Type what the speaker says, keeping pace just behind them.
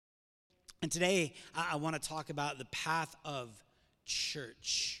And today, I want to talk about the path of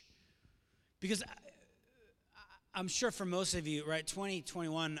church. Because I'm sure for most of you, right,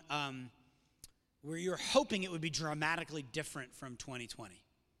 2021, where you're hoping it would be dramatically different from 2020.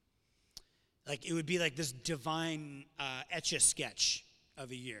 Like, it would be like this divine etch-a-sketch of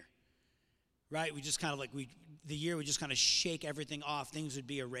a year, right? We just kind of the year would just kind of shake everything off. Things would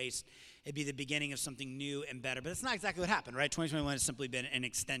be erased. It'd be the beginning of something new and better. But that's not exactly what happened, right? 2021 has simply been an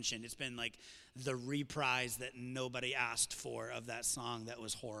extension. It's been like the reprise that nobody asked for of that song that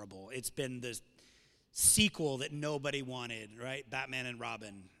was horrible. It's been the sequel that nobody wanted, right? Batman and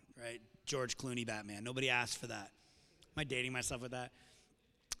Robin, right? George Clooney Batman. Nobody asked for that. Am I dating myself with that?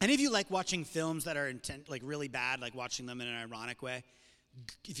 Any of you like watching films that are really bad, like watching them in an ironic way?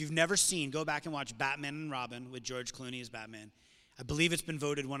 If you've never seen, go back and watch Batman and Robin with George Clooney as Batman. I believe it's been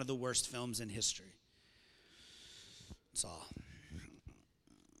voted one of the worst films in history. That's all.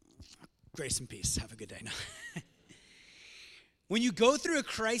 Grace and peace. Have a good day. No. When you go through a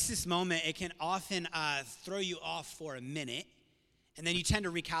crisis moment, it can often throw you off for a minute, and then you tend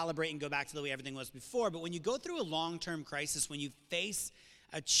to recalibrate and go back to the way everything was before. But when you go through a long-term crisis, when you face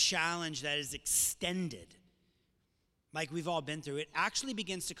a challenge that is extended, like we've all been through, it actually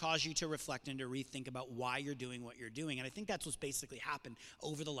begins to cause you to reflect and to rethink about why you're doing what you're doing. And I think that's what's basically happened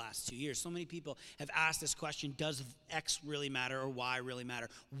over the last 2 years. So many people have asked this question, does X really matter or Y really matter?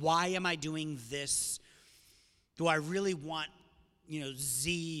 Why am I doing this? Do I really want,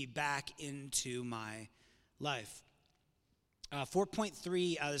 Z back into my life?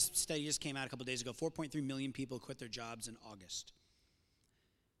 4.3, this study just came out a couple days ago, 4.3 million people quit their jobs in August.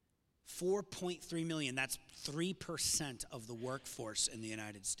 4.3 million, that's 3% of the workforce in the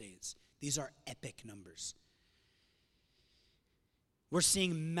United States. These are epic numbers. We're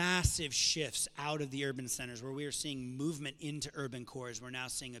seeing massive shifts out of the urban centers where we are seeing movement into urban cores. We're now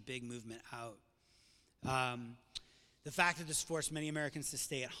seeing a big movement out. The fact that this forced many Americans to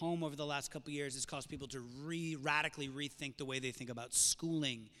stay at home over the last couple of years has caused people to radically rethink the way they think about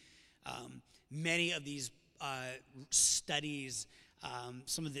schooling. Many of these studies,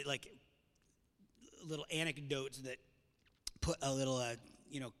 some of the little anecdotes that put a little,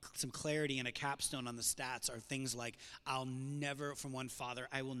 some clarity and a capstone on the stats are things like, from one father,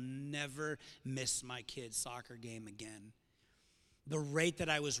 I will never miss my kid's soccer game again. The rate that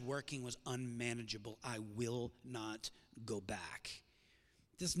I was working was unmanageable. I will not go back.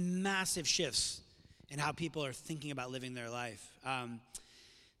 There's massive shifts in how people are thinking about living their life.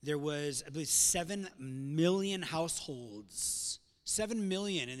 There was, I believe, 7 million households. 7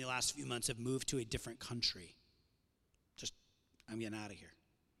 million in the last few months have moved to a different country. I'm getting out of here.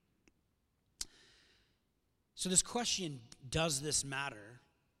 So this question, does this matter,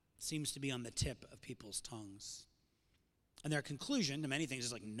 seems to be on the tip of people's tongues. And their conclusion to many things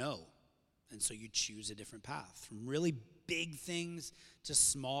is no. And so you choose a different path, from really big things to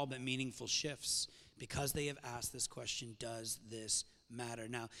small but meaningful shifts, because they have asked this question, does this matter?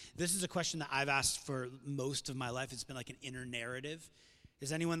 Now, this is a question that I've asked for most of my life. It's been like an inner narrative.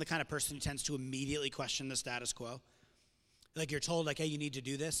 Is anyone the kind of person who tends to immediately question the status quo? Like you're told, hey, you need to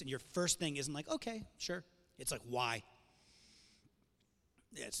do this, and your first thing isn't okay, sure. It's why?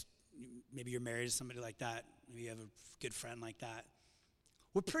 Yeah, maybe you're married to somebody like that. Maybe you have a good friend like that.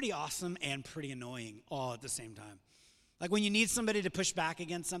 We're pretty awesome and pretty annoying all at the same time. When you need somebody to push back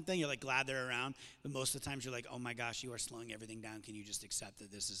against something, you're glad they're around. But most of the times you're oh my gosh, you are slowing everything down. Can you just accept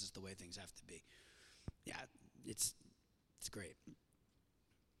that this is just the way things have to be? Yeah, it's great.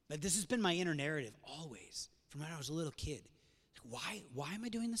 But this has been my inner narrative always, from when I was a little kid. Why am I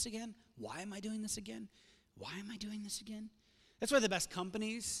doing this again? Why am I doing this again? Why am I doing this again? That's why the best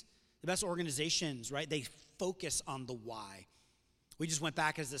companies, the best organizations, right, they focus on the why. We just went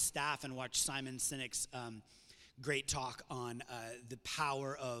back as a staff and watched Simon Sinek's great talk on the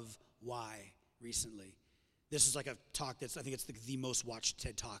power of why recently. This is a talk I think it's the most watched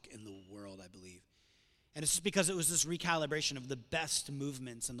TED Talk in the world, I believe. And it's just because it was this recalibration of the best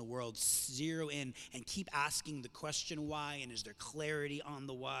movements in the world. Zero in and keep asking the question why, and is there clarity on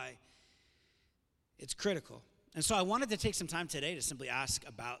the why? It's critical. And so I wanted to take some time today to simply ask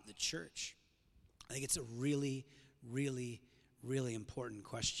about the church. I think it's a really, really, really important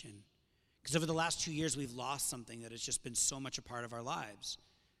question. Because over the last 2 years, we've lost something that has just been so much a part of our lives,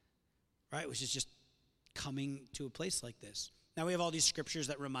 right? Which is just coming to a place like this. Now we have all these scriptures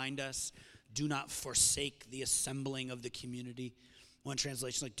that remind us, do not forsake the assembling of the community. One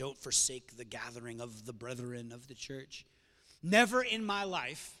translation don't forsake the gathering of the brethren of the church. Never in my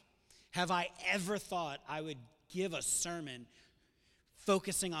life have I ever thought I would give a sermon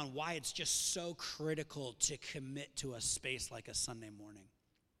focusing on why it's just so critical to commit to a space like a Sunday morning.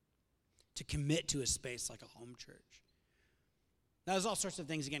 to commit to a space like a home church. Now, there's all sorts of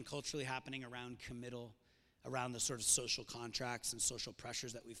things, again, culturally happening around committal, around the sort of social contracts and social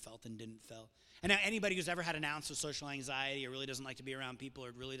pressures that we felt and didn't feel. And now anybody who's ever had an ounce of social anxiety or really doesn't like to be around people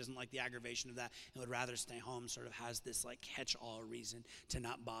or really doesn't like the aggravation of that and would rather stay home sort of has this like catch-all reason to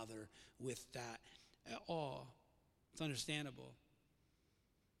not bother with that at all. It's understandable.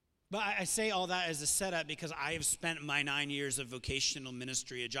 But I say all that as a setup because I have spent my 9 years of vocational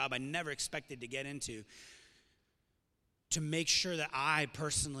ministry, a job I never expected to get into, to make sure that I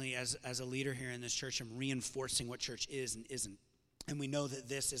personally, as a leader here in this church, am reinforcing what church is and isn't. And we know that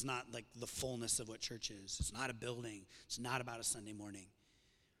this is not like the fullness of what church is. It's not a building. It's not about a Sunday morning.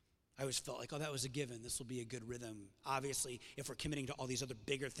 I always felt like, oh, that was a given. This will be a good rhythm. Obviously, if we're committing to all these other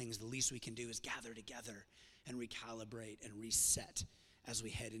bigger things, the least we can do is gather together and recalibrate and reset as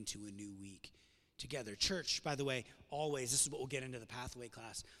we head into a new week together. Church, by the way, always, this is what we'll get into the pathway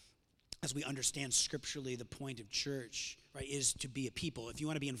class, as we understand scripturally the point of church, right, is to be a people. If you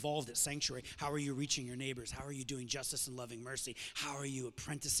want to be involved at Sanctuary, how are you reaching your neighbors? How are you doing justice and loving mercy? How are you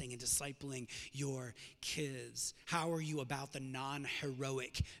apprenticing and discipling your kids? How are you about the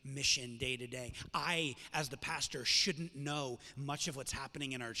non-heroic mission day to day? I, as the pastor, shouldn't know much of what's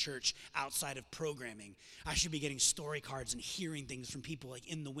happening in our church outside of programming. I should be getting story cards and hearing things from people like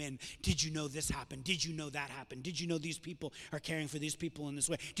in the wind. Did you know this happened? Did you know that happened? Did you know these people are caring for these people in this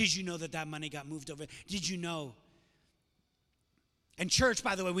way? Did you know that money got moved over? Did you know? And church,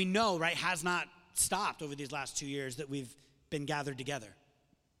 by the way, we know, right, has not stopped over these last 2 years that we've been gathered together.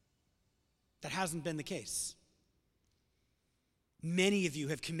 That hasn't been the case. Many of you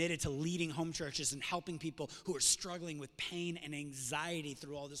have committed to leading home churches and helping people who are struggling with pain and anxiety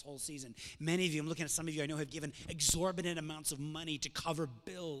through all this whole season. Many of you, I'm looking at some of you I know, have given exorbitant amounts of money to cover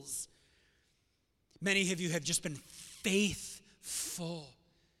bills. Many of you have just been faithful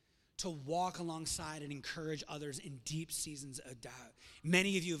to walk alongside and encourage others in deep seasons of doubt.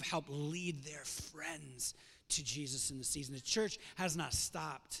 Many of you have helped lead their friends to Jesus in the season. The church has not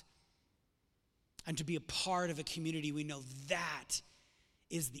stopped. And to be a part of a community, we know that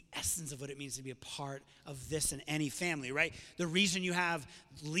is the essence of what it means to be a part of this and any family, right? The reason you have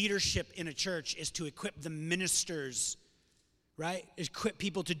leadership in a church is to equip the ministers, right? Equip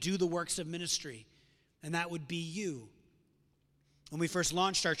people to do the works of ministry. And that would be you. When we first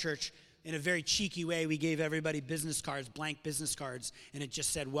launched our church, in a very cheeky way, we gave everybody business cards, blank business cards, and it just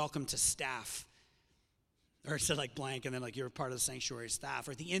said, welcome to staff. Or it said like blank, and then like you're a part of the Sanctuary staff.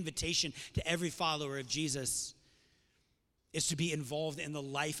 Or the invitation to every follower of Jesus is to be involved in the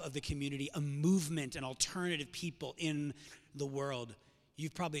life of the community, a movement, an alternative people in the world.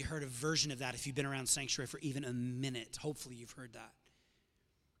 You've probably heard a version of that if you've been around Sanctuary for even a minute. Hopefully you've heard that.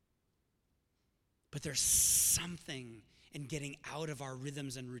 But there's something in getting out of our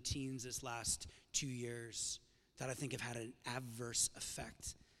rhythms and routines this last 2 years that I think have had an adverse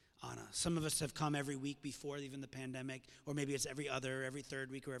effect on us. Some of us have come every week before even the pandemic, or maybe it's every other, every third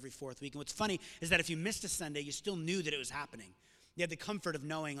week, or every fourth week. And what's funny is that if you missed a Sunday, you still knew that it was happening. You had the comfort of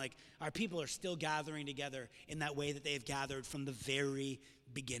knowing, like, our people are still gathering together in that way that they have gathered from the very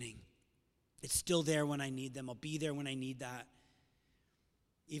beginning. It's still there when I need them. I'll be there when I need that.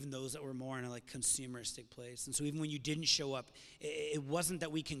 Even those that were more in a like consumeristic place. And so even when you didn't show up, it wasn't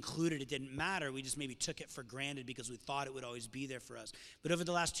that we concluded it didn't matter. We just maybe took it for granted because we thought it would always be there for us. But over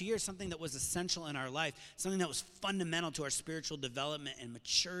the last 2 years, something that was essential in our life, something that was fundamental to our spiritual development and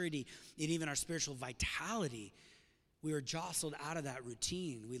maturity, and even our spiritual vitality, we were jostled out of that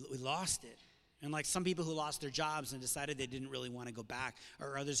routine. We lost it. And like some people who lost their jobs and decided they didn't really want to go back,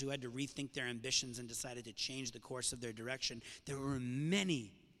 or others who had to rethink their ambitions and decided to change the course of their direction, there were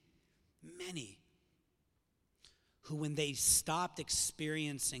many who, when they stopped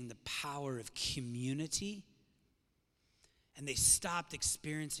experiencing the power of community and they stopped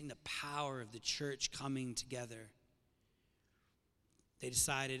experiencing the power of the church coming together, they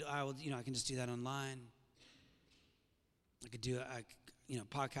decided, oh, well, I can just do that online. I could do it.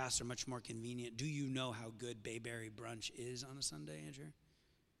 Podcasts are much more convenient. Do you know how good Bayberry brunch is on a Sunday, Andrew?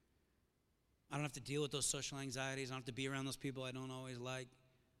 I don't have to deal with those social anxieties. I don't have to be around those people I don't always like.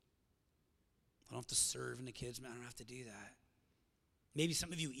 I don't have to serve in the kids. I don't have to do that. Maybe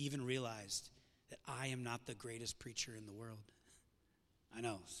some of you even realized that I am not the greatest preacher in the world. I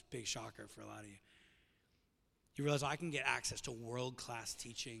know, it's a big shocker for a lot of you. You realize I can get access to world-class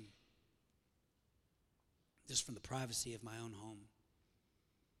teaching just from the privacy of my own home.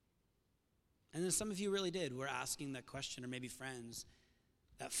 And then some of you really did. We're asking that question, or maybe friends,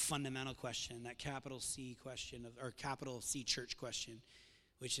 that fundamental question, that capital C question, or capital C church question,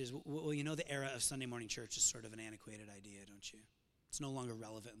 which is, well, the era of Sunday morning church is sort of an antiquated idea, don't you? It's no longer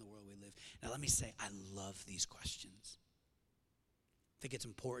relevant in the world we live. Now let me say, I love these questions. I think it's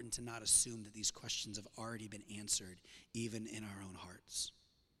important to not assume that these questions have already been answered, even in our own hearts.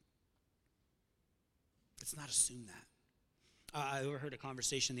 Let's not assume that. I overheard a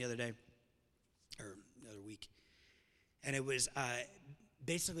conversation the other day, or the other week, and it was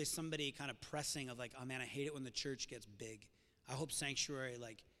basically somebody kind of pressing of like, oh man, I hate it when the church gets big. I hope Sanctuary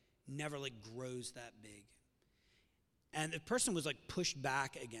never grows that big. And the person was pushed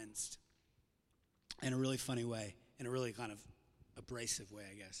back against in a really funny way, in a really kind of abrasive way,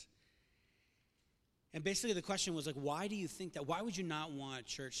 I guess. And basically the question was why do you think that? Why would you not want a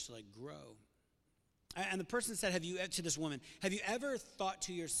church to grow? And the person said, to this woman, have you ever thought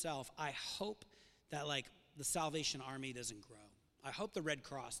to yourself, I hope that the Salvation Army doesn't grow. I hope the Red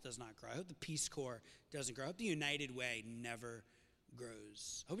Cross does not grow. I hope the Peace Corps doesn't grow. I hope the United Way never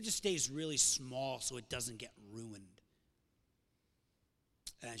grows. I hope it just stays really small so it doesn't get ruined.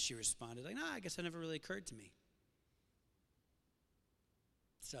 And she responded no, I guess that never really occurred to me.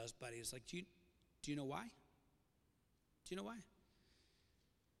 So his buddy was like, do you know why? Do you know why?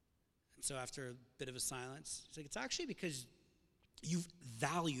 And so after a bit of a silence, he's like, it's actually because you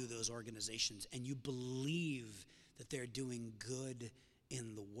value those organizations and you believe that they're doing good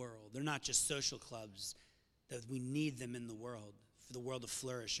in the world. They're not just social clubs, that we need them in the world for the world to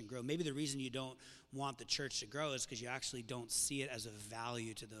flourish and grow. Maybe the reason you don't want the church to grow is because you actually don't see it as a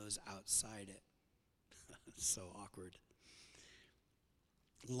value to those outside it. It's so awkward.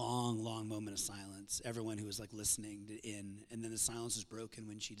 Long moment of silence. Everyone who was listening in, and then the silence was broken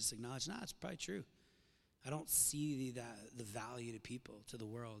when she just acknowledged, it's probably true. I don't see the value to people, to the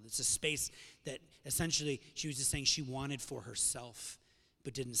world. It's a space that essentially she was just saying she wanted for herself,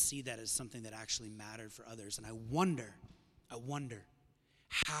 but didn't see that as something that actually mattered for others. And I wonder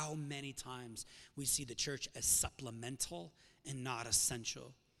how many times we see the church as supplemental and not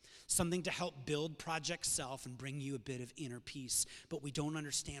essential. Something to help build Project Self and bring you a bit of inner peace, but we don't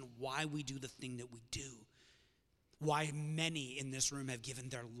understand why we do the thing that we do. Why many in this room have given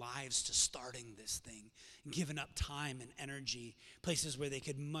their lives to starting this thing, given up time and energy, places where they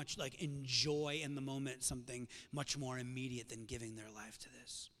could much enjoy in the moment something much more immediate than giving their life to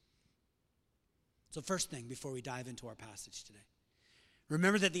this. So first thing, before we dive into our passage today,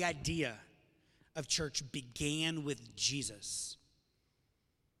 remember that the idea of church began with Jesus.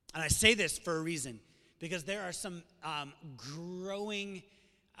 And I say this for a reason, because there are some growing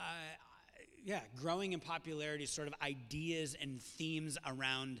in popularity sort of ideas and themes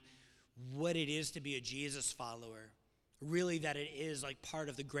around what it is to be a Jesus follower. Really that it is part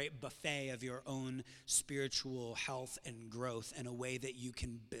of the great buffet of your own spiritual health and growth and a way that you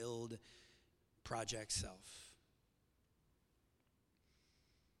can build Project Self.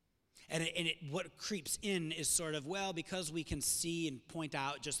 And what creeps in is sort of, because we can see and point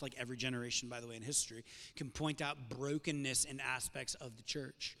out, just like every generation, by the way, in history, can point out brokenness in aspects of the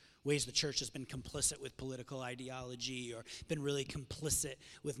church. Ways the church has been complicit with political ideology or been really complicit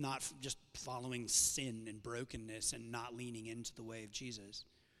with not just following sin and brokenness and not leaning into the way of Jesus.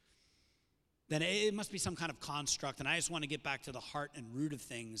 Then it must be some kind of construct. And I just want to get back to the heart and root of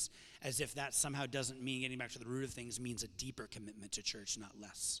things, as if that somehow doesn't mean getting back to the root of things means a deeper commitment to church, not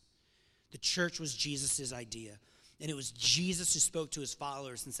less. The church was Jesus' idea. And it was Jesus who spoke to his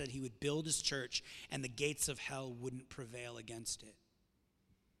followers and said he would build his church and the gates of hell wouldn't prevail against it.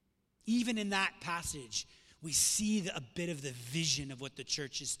 Even in that passage, we see a bit of the vision of what the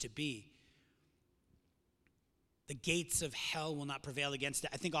church is to be. The gates of hell will not prevail against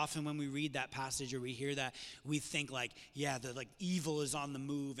it. I think often when we read that passage or we hear that, we think evil is on the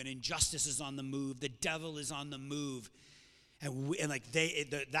move and injustice is on the move. The devil is on the move. And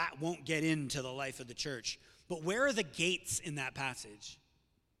that won't get into the life of the church. But where are the gates in that passage?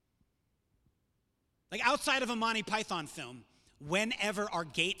 Outside of a Monty Python film, whenever are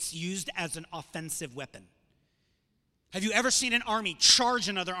gates used as an offensive weapon? Have you ever seen an army charge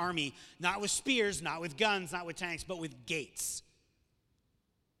another army, not with spears, not with guns, not with tanks, but with gates?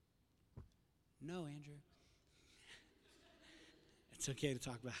 No, Andrew. It's okay to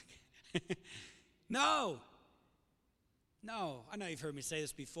talk back. No, I know you've heard me say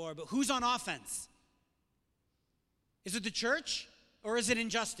this before, but who's on offense? Is it the church or is it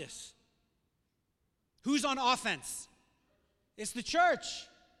injustice? Who's on offense? It's the church.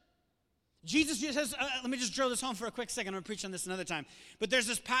 Jesus says, let me just drill this home for a quick second. I'm going to preach on this another time. But there's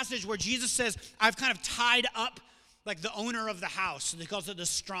this passage where Jesus says, I've kind of tied up the owner of the house. He calls it the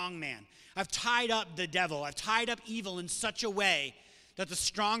strong man. I've tied up the devil. I've tied up evil in such a way that the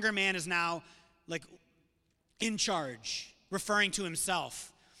stronger man is now in charge, referring to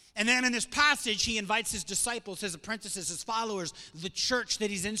himself. And then in this passage, he invites his disciples, his apprentices, his followers, the church that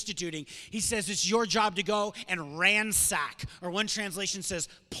he's instituting. He says it's your job to go and ransack, or one translation says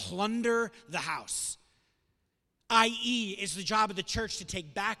plunder the house. I.e., it's the job of the church to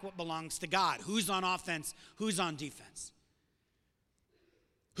take back what belongs to God. Who's on offense? Who's on defense?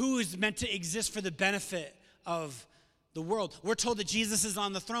 Who is meant to exist for the benefit of the world? We're told that Jesus is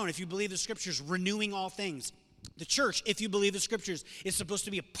on the throne, if you believe the scriptures, renewing all things. The church, if you believe the scriptures, is supposed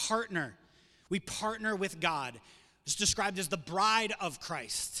to be a partner. We partner with God. It's described as the bride of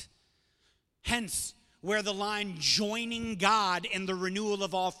Christ. Hence, where the line joining God in the renewal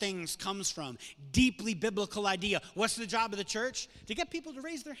of all things comes from. Deeply biblical idea. What's the job of the church? To get people to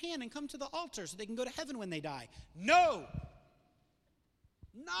raise their hand and come to the altar so they can go to heaven when they die. No.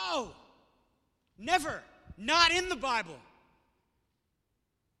 Never. Not in the Bible.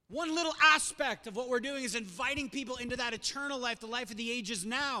 One little aspect of what we're doing is inviting people into that eternal life, the life of the ages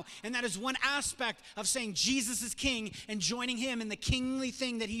now. And that is one aspect of saying Jesus is king and joining him in the kingly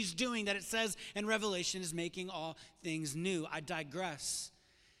thing that he's doing, that it says in Revelation is making all things new. I digress.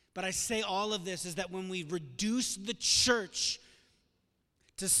 But I say all of this is that when we reduce the church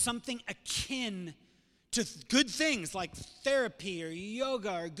to something akin to good things like therapy or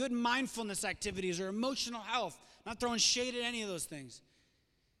yoga or good mindfulness activities or emotional health, not throwing shade at any of those things.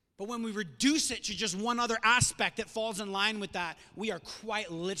 But when we reduce it to just one other aspect that falls in line with that, we are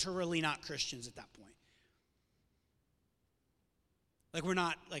quite literally not Christians at that point. Like we're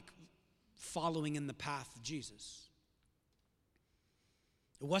not following in the path of Jesus.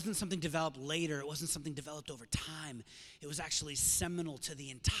 It wasn't something developed later. It wasn't something developed over time. It was actually seminal to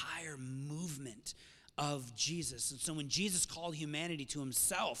the entire movement of Jesus. And so when Jesus called humanity to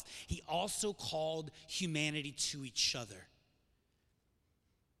himself, he also called humanity to each other.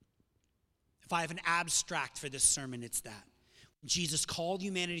 If I have an abstract for this sermon, it's that. When Jesus called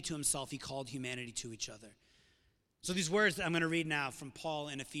humanity to himself, he called humanity to each other. So these words that I'm going to read now from Paul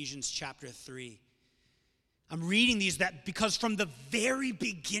in Ephesians chapter 3. I'm reading these because from the very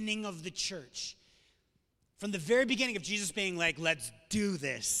beginning of the church, from the very beginning of Jesus being like, let's do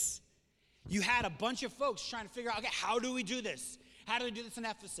this, you had a bunch of folks trying to figure out, okay, how do we do this? How do we do this in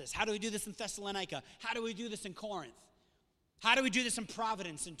Ephesus? How do we do this in Thessalonica? How do we do this in Corinth? How do we do this in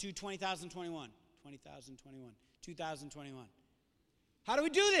Providence in 2021? How do we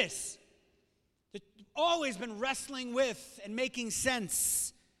do this? They've always been wrestling with and making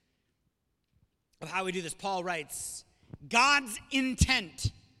sense of how we do this. Paul writes, God's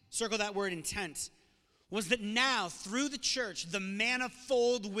intent, circle that word intent, was that now through the church, the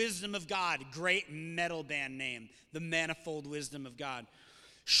manifold wisdom of God, great metal band name, the manifold wisdom of God,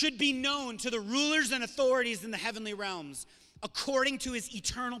 should be known to the rulers and authorities in the heavenly realms, according to his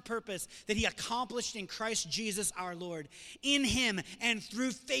eternal purpose that he accomplished in Christ Jesus our Lord. In him and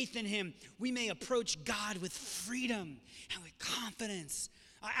through faith in him, we may approach God with freedom and with confidence.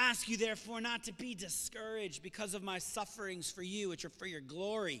 I ask you, therefore, not to be discouraged because of my sufferings for you, which are for your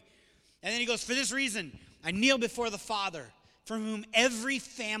glory. And then he goes, for this reason, I kneel before the Father, from whom every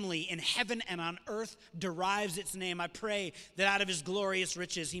family in heaven and on earth derives its name. I pray that out of his glorious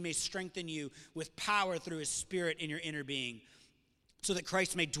riches he may strengthen you with power through his Spirit in your inner being, so that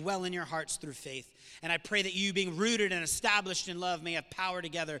Christ may dwell in your hearts through faith. And I pray that you, being rooted and established in love, may have power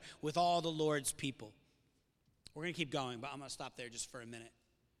together with all the Lord's people. We're going to keep going, but I'm going to stop there just for a minute.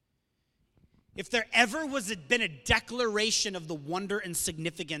 If there ever been a declaration of the wonder and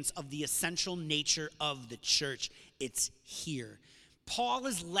significance of the essential nature of the church, it's here. Paul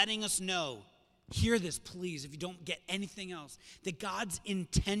is letting us know, hear this please, if you don't get anything else, that God's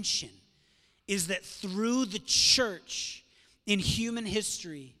intention is that through the church in human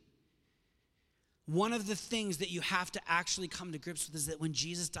history, one of the things that you have to actually come to grips with is that when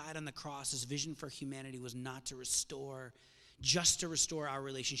Jesus died on the cross, his vision for humanity was not to restore our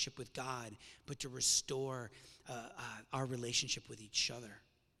relationship with God, but to restore our relationship with each other.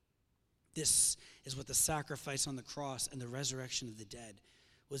 This is what the sacrifice on the cross and the resurrection of the dead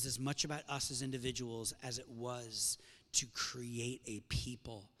was as much about us as individuals as it was to create a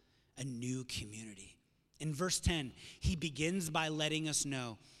people, a new community. In verse 10, he begins by letting us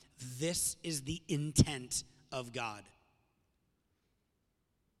know this is the intent of God.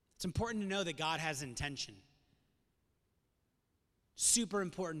 It's important to know that God has intention. Super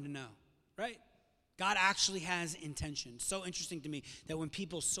important to know, right? God actually has intention. So interesting to me that when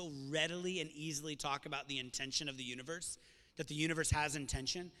people so readily and easily talk about the intention of the universe, that the universe has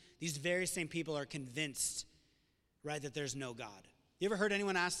intention, these very same people are convinced, right, that there's no God. You ever heard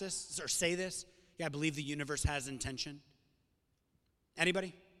anyone ask this or say this? Yeah, I believe the universe has intention.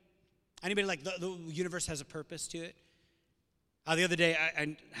 Anybody? Anybody like the universe has a purpose to it? The other day,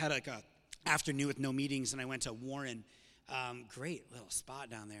 I had like a afternoon with no meetings, and I went to Warren. Great little spot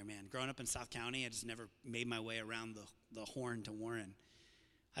down there, man. Growing up in South County, I just never made my way around the Horn to Warren.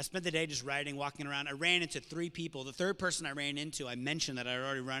 I spent the day just riding, walking around. I ran into 3 people. The third person I ran into, I mentioned that I had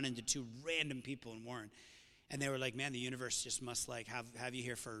already run into 2 random people in Warren. And they were like, man, the universe just must like have you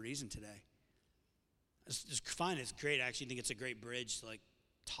here for a reason today. It's fun. It's great. I actually think it's a great bridge to like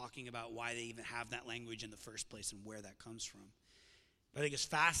talking about why they even have that language in the first place and where that comes from. But I think it's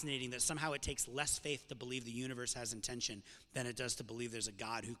fascinating that somehow it takes less faith to believe the universe has intention than it does to believe there's a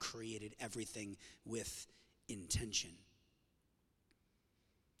God who created everything with intention.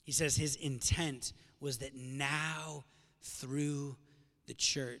 He says his intent was that now through the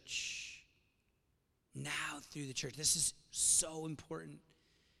church, this is so important.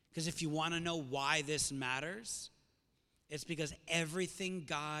 Because if you want to know why this matters, it's because everything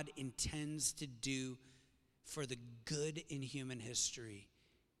God intends to do for the good in human history,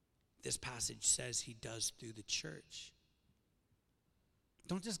 this passage says he does through the church.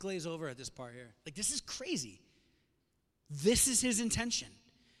 Don't just glaze over at this part here. Like, this is crazy. This is his intention.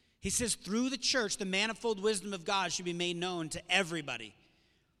 He says through the church, the manifold wisdom of God should be made known to everybody.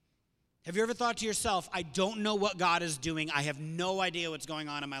 Have you ever thought to yourself, I don't know what God is doing. I have no idea what's going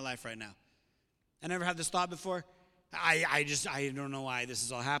on in my life right now. I never had this thought before. I don't know why this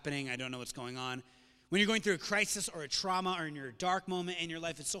is all happening. I don't know what's going on. When you're going through a crisis or a trauma or in your dark moment in your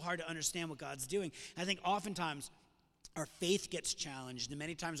life, it's so hard to understand what God's doing. I think oftentimes our faith gets challenged, and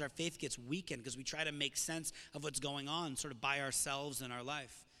many times our faith gets weakened because we try to make sense of what's going on sort of by ourselves in our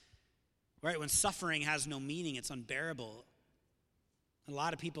life. Right? When suffering has no meaning, it's unbearable. A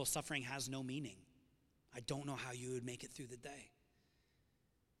lot of people, suffering has no meaning. I don't know how you would make it through the day.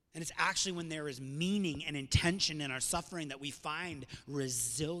 And it's actually when there is meaning and intention in our suffering that we find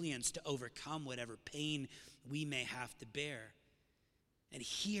resilience to overcome whatever pain we may have to bear. And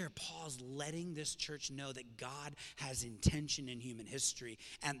here, Paul's letting this church know that God has intention in human history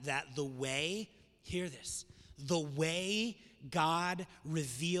and that the way God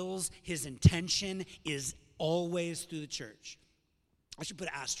reveals his intention is always through the church. I should put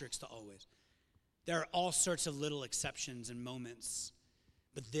an asterisk to always. There are all sorts of little exceptions and moments,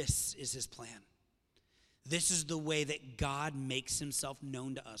 but this is his plan. This is the way that God makes himself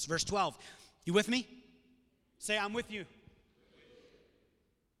known to us. Verse 12, you with me? Say, I'm with you.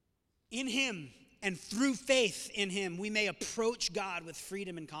 In him and through faith in him, we may approach God with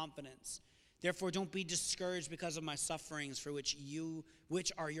freedom and confidence. Therefore, don't be discouraged because of my sufferings, for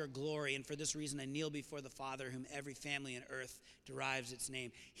which are your glory. And for this reason, I kneel before the Father, whom every family on earth derives its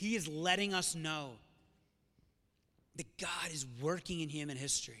name. He is letting us know that God is working in human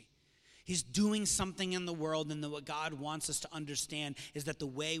history. He's doing something in the world, and what God wants us to understand is that the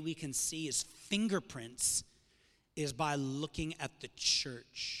way we can see his fingerprints is by looking at the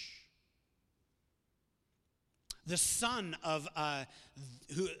church. The son of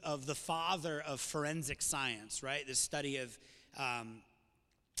the father of forensic science, right? This study of,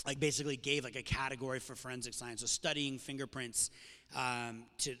 basically gave a category for forensic science, so studying fingerprints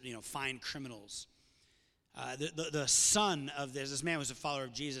to find criminals. The son of this man was a follower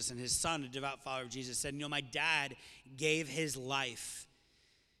of Jesus, and his son, a devout follower of Jesus, said, my dad gave his life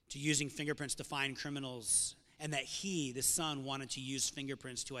to using fingerprints to find criminals, and that he, the son, wanted to use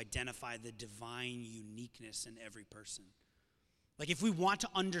fingerprints to identify the divine uniqueness in every person. If we want to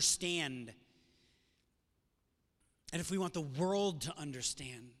understand, and if we want the world to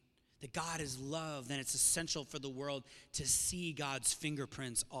understand that God is love, then it's essential for the world to see God's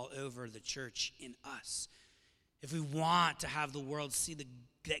fingerprints all over the church in us. If we want to have the world see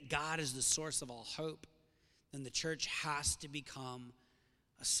that God is the source of all hope, then the church has to become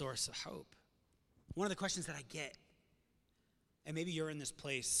a source of hope. One of the questions that I get, and maybe you're in this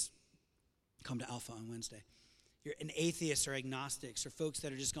place, come to Alpha on Wednesday. You're an atheist or agnostics or folks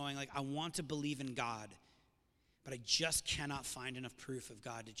that are just going I want to believe in God, but I just cannot find enough proof of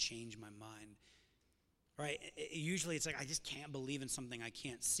God to change my mind. Right? Usually it's I just can't believe in something I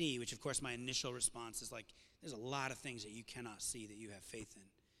can't see, which of course my initial response is there's a lot of things that you cannot see that you have faith in,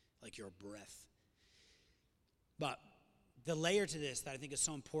 like your breath. But the layer to this that I think is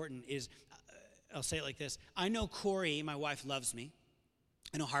so important is, I'll say it like this. I know Corey, my wife, loves me.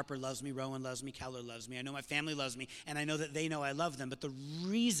 I know Harper loves me, Rowan loves me, Keller loves me. I know my family loves me, and I know that they know I love them. But the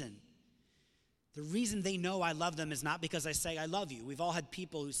reason they know I love them is not because I say I love you. We've all had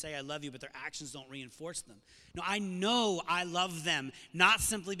people who say I love you, but their actions don't reinforce them. No, I know I love them, not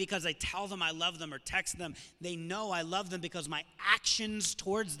simply because I tell them I love them or text them. They know I love them because my actions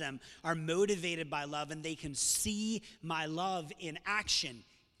towards them are motivated by love, and they can see my love in action,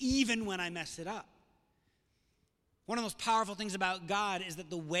 even when I mess it up. One of the most powerful things about God is that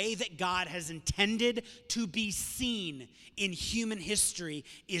the way that God has intended to be seen in human history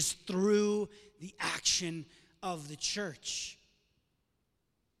is through the action of the church.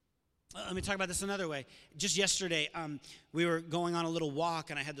 Let me talk about this another way. Just yesterday, we were going on a little walk,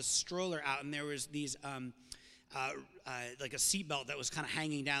 and I had the stroller out, and there was these, like a seatbelt that was kind of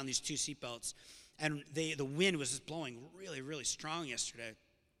hanging down, these two seatbelts. And the wind was just blowing really, really strong yesterday.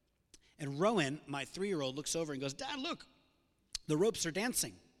 And Rowan, my 3-year-old, looks over and goes, "Dad, look, the ropes are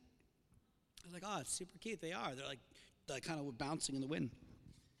dancing." I was like, "Oh, it's super cute. They are. They're like kind of bouncing in the wind."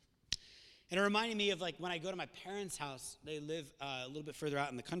 And it reminded me of like when I go to my parents' house. They live a little bit further out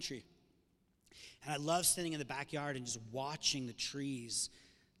in the country. And I love sitting in the backyard and just watching the trees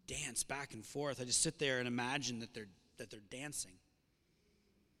dance back and forth. I just sit there and imagine that they're dancing.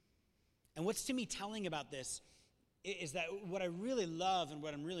 And what's to me telling about this is that what I really love and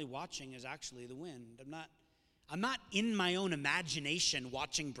what I'm really watching is actually the wind. I'm not in my own imagination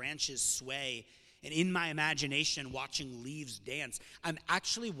watching branches sway and in my imagination watching leaves dance. I'm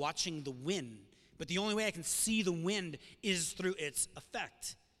actually watching the wind. But the only way I can see the wind is through its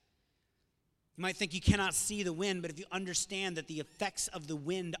effect. You might think you cannot see the wind, but if you understand that the effects of the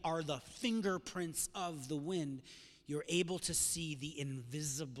wind are the fingerprints of the wind, you're able to see the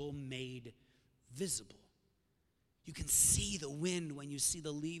invisible made visible. You can see the wind when you see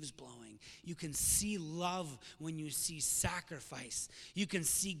the leaves blowing. You can see love when you see sacrifice. You can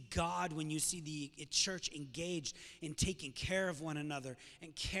see God when you see the church engaged in taking care of one another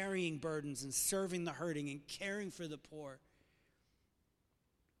and carrying burdens and serving the hurting and caring for the poor.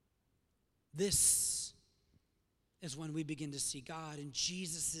 This is when we begin to see God in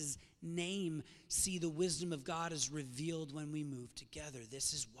Jesus' name, see the wisdom of God is revealed when we move together.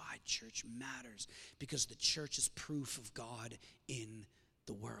 This is why church matters, because the church is proof of God in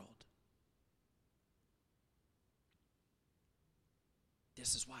the world.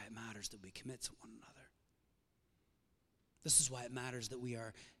 This is why it matters that we commit to one another. This is why it matters that we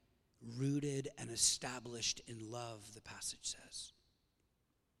are rooted and established in love, the passage says.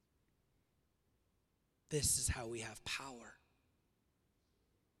 This is how we have power.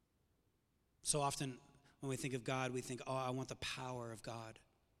 So often when we think of God, we think, "Oh, I want the power of God."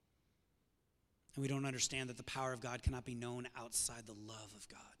 And we don't understand that the power of God cannot be known outside the love of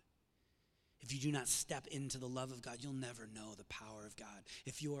God. If you do not step into the love of God, you'll never know the power of God.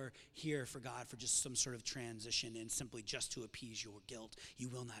 If you're here for God for just some sort of transition and simply just to appease your guilt, you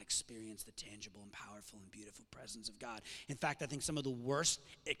will not experience the tangible and powerful and beautiful presence of God. In fact, I think some of the worst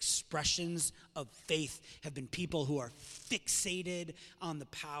expressions of faith have been people who are fixated on the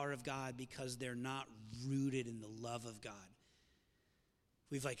power of God because they're not rooted in the love of God.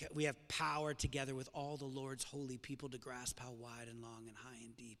 We have power together with all the Lord's holy people to grasp how wide and long and high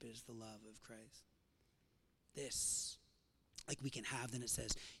and deep is the love of Christ. This, like we can have, then it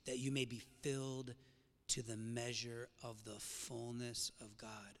says, that you may be filled to the measure of the fullness of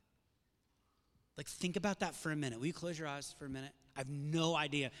God. Like, think about that for a minute. Will you close your eyes for a minute? I have no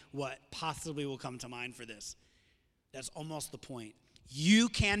idea what possibly will come to mind for this. That's almost the point. You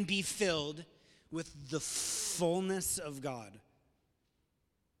can be filled with the fullness of God.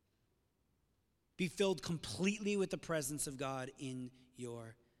 Be filled completely with the presence of God in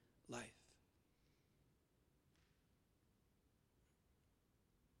your life.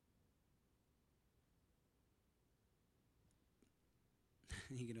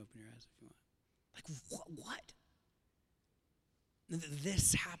 You can open your eyes if you want. Like, what?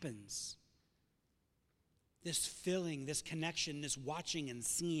 This happens. This filling, this connection, this watching and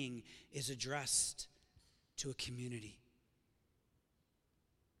seeing is addressed to a community.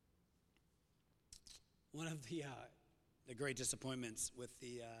 One of the great disappointments with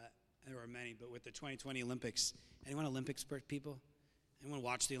there were many, but with the 2020 Olympics. Anyone Olympics people? Anyone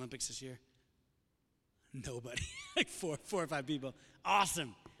watch the Olympics this year? Nobody. Like four or five people.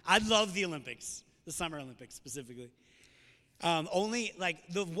 Awesome. I love the Olympics, the Summer Olympics specifically. Only like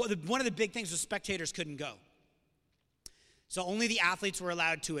one of the big things was spectators couldn't go. So only the athletes were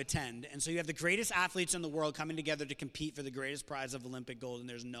allowed to attend. And so you have the greatest athletes in the world coming together to compete for the greatest prize of Olympic gold, and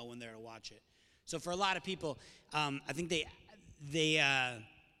there's no one there to watch it. So for a lot of people, I think they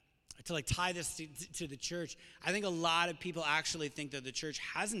to like tie this to the church, I think a lot of people actually think that the church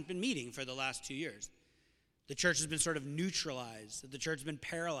hasn't been meeting for the last 2 years. The church has been sort of neutralized, that the church has been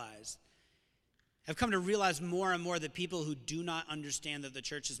paralyzed. I've come to realize more and more that people who do not understand that the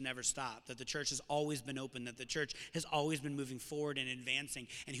church has never stopped, that the church has always been open, that the church has always been moving forward and advancing,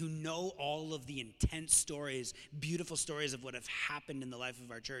 and who know all of the intense stories, beautiful stories of what have happened in the life of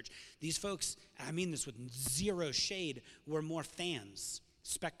our church. These folks, I mean this with zero shade, were more fans,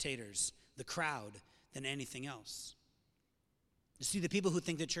 spectators, the crowd, than anything else. You see, the people who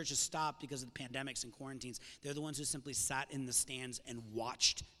think the church has stopped because of the pandemics and quarantines, they're the ones who simply sat in the stands and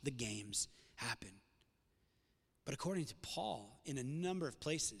watched the games happen. But according to Paul, in a number of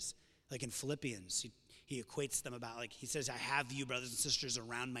places, like in Philippians, he equates them about, like, he says, I have you, brothers and sisters,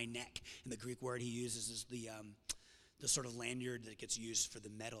 around my neck. And the Greek word he uses is the sort of lanyard that gets used for the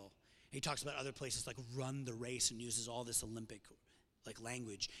medal. And he talks about other places like run the race and uses all this Olympic like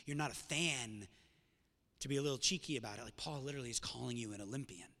language. You're not a fan to be a little cheeky about it. Like Paul literally is calling you an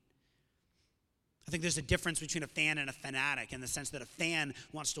Olympian. I think there's a difference between a fan and a fanatic in the sense that a fan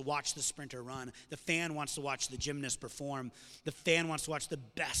wants to watch the sprinter run. The fan wants to watch the gymnast perform. The fan wants to watch the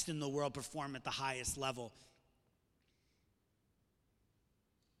best in the world perform at the highest level.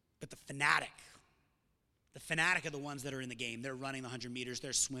 But the fanatic are the ones that are in the game. They're running the 100 meters.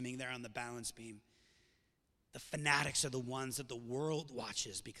 They're swimming. They're on the balance beam. The fanatics are the ones that the world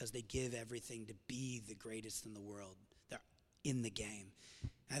watches because they give everything to be the greatest in the world. They're in the game.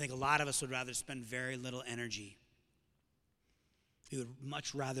 And I think a lot of us would rather spend very little energy. We would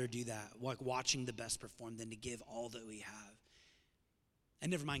much rather do that, like watching the best perform, than to give all that we have. And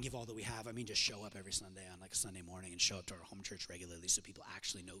never mind give all that we have. I mean just show up every Sunday on like a Sunday morning and show up to our home church regularly so people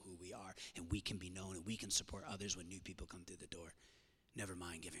actually know who we are and we can be known and we can support others when new people come through the door. Never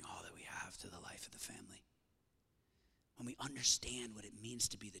mind giving all that we have to the life of the family. When we understand what it means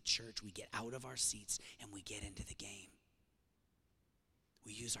to be the church, we get out of our seats and we get into the game.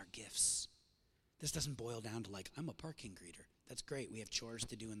 We use our gifts. This doesn't boil down to like, I'm a parking greeter. That's great. We have chores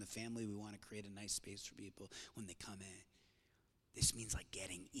to do in the family. We want to create a nice space for people when they come in. This means like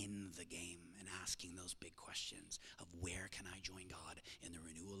getting in the game and asking those big questions of where can I join God in the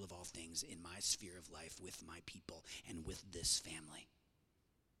renewal of all things in my sphere of life with my people and with this family.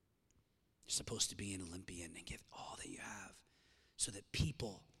 You're supposed to be an Olympian and give all that you have so that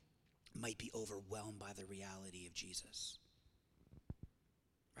people might be overwhelmed by the reality of Jesus.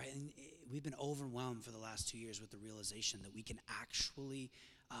 Right? And we've been overwhelmed for the last 2 years with the realization that we can actually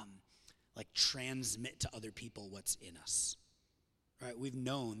transmit to other people what's in us. Right? We've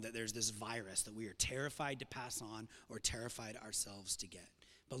known that there's this virus that we are terrified to pass on or terrified ourselves to get.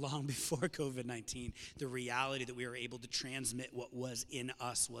 But long before COVID-19, the reality that we were able to transmit what was in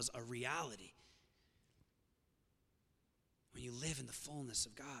us was a reality. When you live in the fullness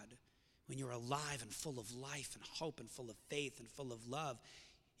of God, when you're alive and full of life and hope and full of faith and full of love,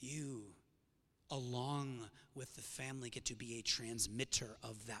 you, along with the family, get to be a transmitter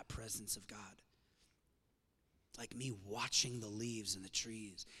of that presence of God. Like me watching the leaves and the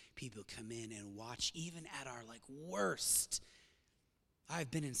trees, people come in and watch, even at our worst. I've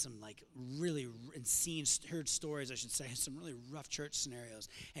been in some heard stories, I should say, some really rough church scenarios,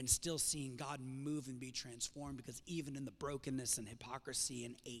 and still seeing God move and be transformed, because even in the brokenness and hypocrisy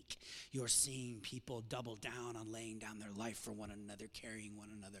and ache, you're seeing people double down on laying down their life for one another, carrying one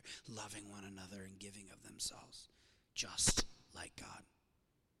another, loving one another, and giving of themselves, just like God.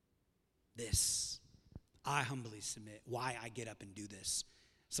 This, I humbly submit, why I get up and do this.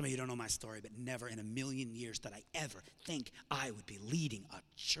 Some of you don't know my story, but never in a million years did I ever think I would be leading a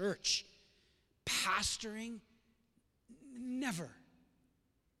church. Pastoring, never.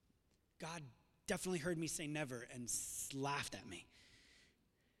 God definitely heard me say never and laughed at me.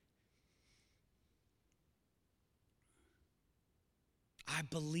 I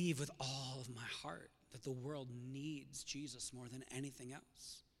believe with all of my heart that the world needs Jesus more than anything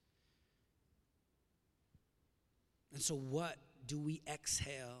else. And so what do we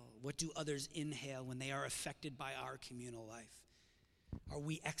exhale? What do others inhale when they are affected by our communal life? Are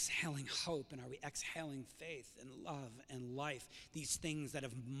we exhaling hope, and are we exhaling faith and love and life? These things that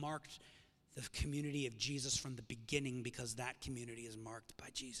have marked the community of Jesus from the beginning, because that community is marked by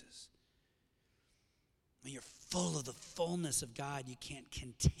Jesus. When you're full of the fullness of God, you can't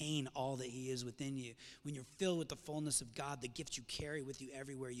contain all that he is within you. When you're filled with the fullness of God, the gift you carry with you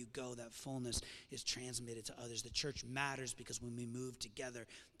everywhere you go, that fullness is transmitted to others. The church matters because when we move together,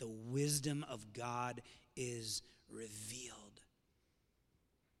 the wisdom of God is revealed.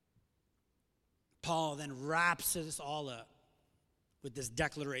 Paul then wraps this all up with this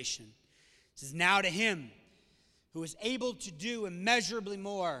declaration. He says, now to him who is able to do immeasurably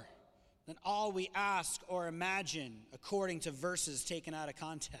more than all we ask or imagine, according to verses taken out of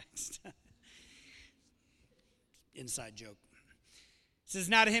context. Inside joke. It says,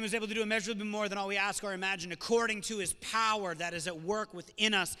 now to him who is able to do immeasurably more than all we ask or imagine, according to his power that is at work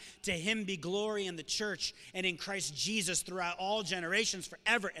within us. To him be glory in the church and in Christ Jesus throughout all generations,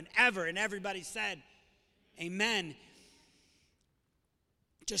 forever and ever. And everybody said, amen.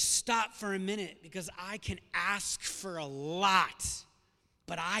 Just stop for a minute, because I can ask for a lot.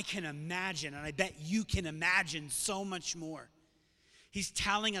 But I can imagine, and I bet you can imagine so much more. He's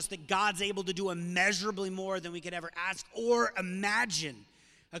telling us that God's able to do immeasurably more than we could ever ask or imagine,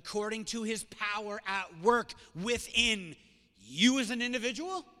 according to his power at work within you as an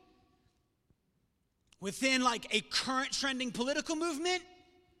individual, within like a current trending political movement,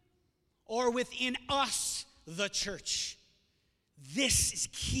 or within us, the church. This is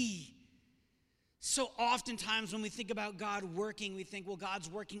key. So oftentimes when we think about God working, we think, well, God's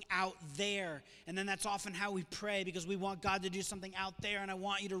working out there. And then that's often how we pray, because we want God to do something out there. And I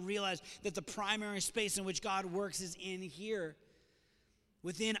want you to realize that the primary space in which God works is in here,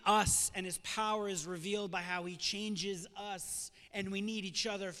 within us. And his power is revealed by how he changes us. And we need each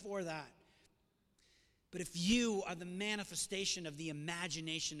other for that. But if you are the manifestation of the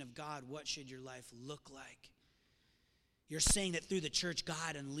imagination of God, what should your life look like? You're saying that through the church,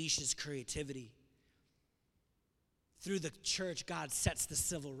 God unleashes creativity. Through the church, God sets the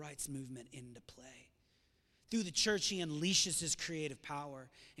civil rights movement into play. Through the church, he unleashes his creative power,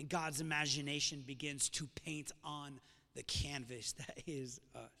 and God's imagination begins to paint on the canvas that is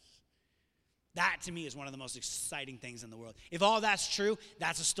us. That, to me, is one of the most exciting things in the world. If all that's true,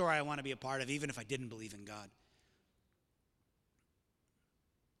 that's a story I want to be a part of, even if I didn't believe in God.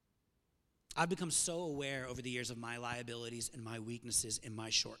 I've become so aware over the years of my liabilities and my weaknesses and my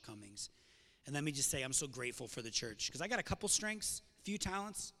shortcomings. And let me just say, I'm so grateful for the church, because I got a couple strengths, a few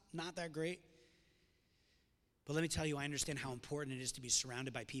talents, not that great. But let me tell you, I understand how important it is to be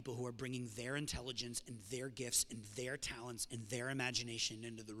surrounded by people who are bringing their intelligence and their gifts and their talents and their imagination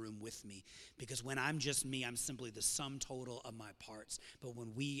into the room with me. Because when I'm just me, I'm simply the sum total of my parts. But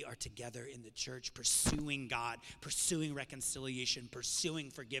when we are together in the church, pursuing God, pursuing reconciliation, pursuing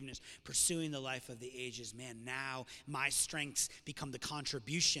forgiveness, pursuing the life of the ages, man, now my strengths become the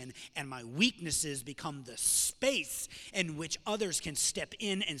contribution and my weaknesses become the space in which others can step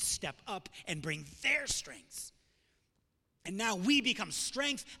in and step up and bring their strengths. And now we become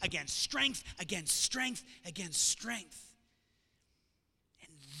strength against strength against strength against strength.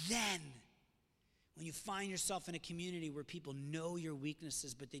 And then, when you find yourself in a community where people know your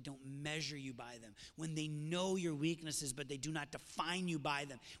weaknesses, but they don't measure you by them, when they know your weaknesses, but they do not define you by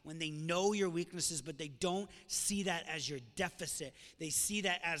them, when they know your weaknesses, but they don't see that as your deficit, they see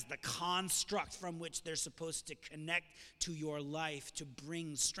that as the construct from which they're supposed to connect to your life to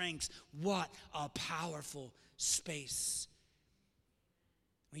bring strengths, what a powerful space.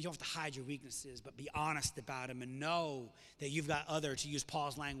 You don't have to hide your weaknesses, but be honest about them and know that you've got other, to use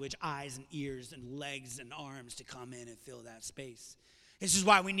Paul's language, eyes and ears and legs and arms to come in and fill that space. This is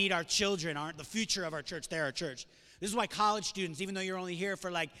why we need our children, aren't the future of our church. They're our church. This is why college students, even though you're only here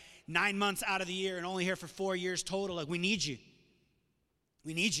for like 9 months out of the year and only here for 4 years total, like we need you.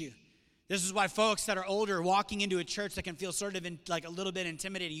 We need you. This is why folks that are older walking into a church that can feel sort of like a little bit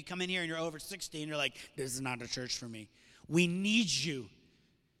intimidating. You come in here and you're over 60 and you're like, this is not a church for me. We need you.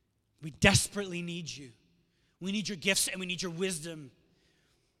 We desperately need you. We need your gifts and we need your wisdom.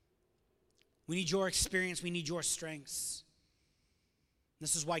 We need your experience. We need your strengths.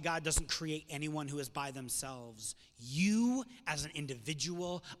 This is why God doesn't create anyone who is by themselves. You, as an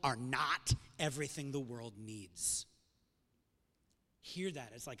individual, are not everything the world needs. Hear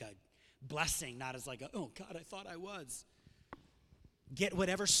that as like a blessing, not as like a, oh God, I thought I was. Get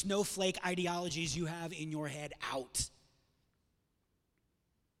whatever snowflake ideologies you have in your head out.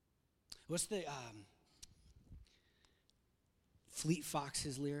 What's the Fleet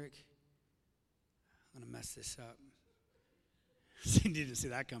Foxes lyric? I'm going to mess this up. You didn't see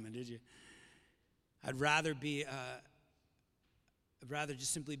that coming, did you? I'd rather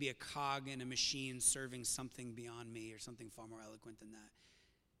just simply be a cog in a machine serving something beyond me, or something far more eloquent than that.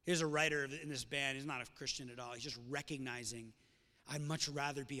 Here's a writer in this band. He's not a Christian at all. He's just recognizing I'd much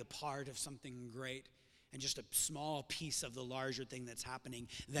rather be a part of something great and just a small piece of the larger thing that's happening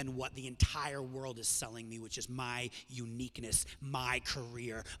than what the entire world is selling me, which is my uniqueness, my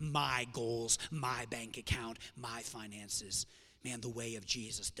career, my goals, my bank account, my finances. Man, the way of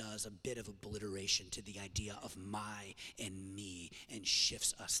Jesus does a bit of obliteration to the idea of my and me and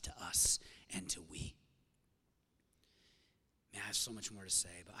shifts us and to we. Man, I have so much more to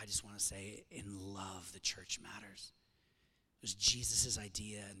say, but I just want to say, in love, the church matters. It was Jesus'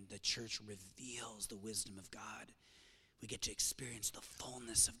 idea, and the church reveals the wisdom of God. We get to experience the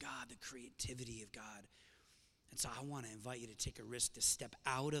fullness of God, the creativity of God. And so I want to invite you to take a risk to step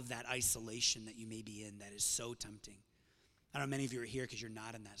out of that isolation that you may be in that is so tempting. I don't know, many of you are here because you're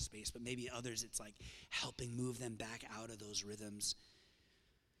not in that space, but maybe others, it's like helping move them back out of those rhythms.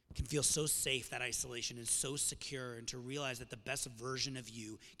 It can feel so safe, that isolation, and so secure, and to realize that the best version of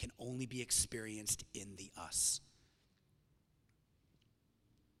you can only be experienced in the us.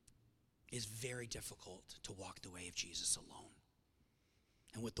 It's very difficult to walk the way of Jesus alone.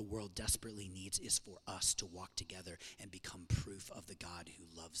 And what the world desperately needs is for us to walk together and become proof of the God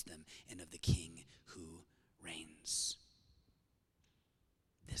who loves them and of the King who reigns.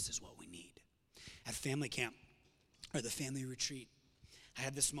 This is what we need. At family camp, or the family retreat, I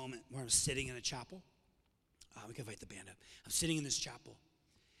had this moment where I was sitting in a chapel. We can invite the band up. I'm sitting in this chapel,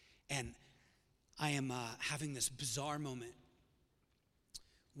 and I am having this bizarre moment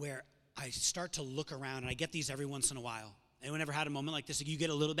where I start to look around, and I get these every once in a while. Anyone ever had a moment like this? Like you get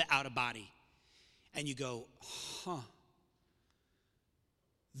a little bit out of body, and you go,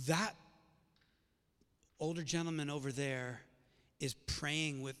 that older gentleman over there is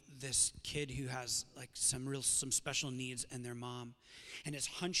praying with this kid who has like some special needs and their mom, and is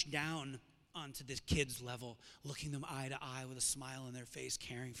hunched down onto this kid's level, looking them eye to eye with a smile on their face,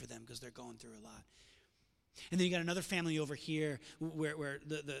 caring for them because they're going through a lot. And then you got another family over here where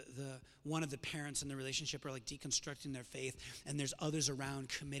the one of the parents in the relationship are like deconstructing their faith, and there's others around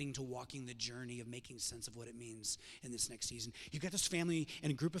committing to walking the journey of making sense of what it means in this next season. You got this family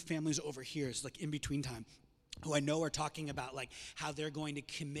and a group of families over here. It's like in between time, who I know are talking about like how they're going to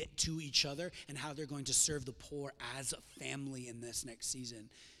commit to each other and how they're going to serve the poor as a family in this next season.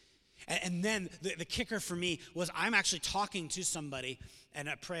 And then the kicker for me was I'm actually talking to somebody, and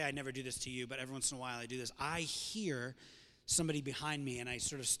I pray I never do this to you, but every once in a while I do this. I hear somebody behind me, and I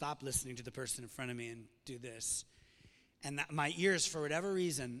sort of stop listening to the person in front of me and do this. And my ears, for whatever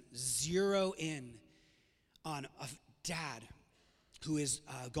reason, zero in on a dad who is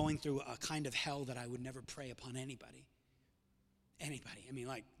going through a kind of hell that I would never pray upon anybody. Anybody. I mean,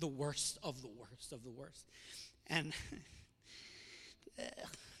 like the worst of the worst of the worst. And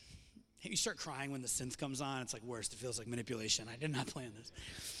you start crying when the synth comes on. It's like worst. It feels like manipulation. I did not plan this.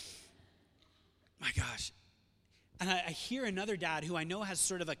 My gosh. And I hear another dad who I know has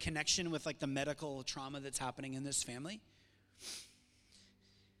sort of a connection with like the medical trauma that's happening in this family.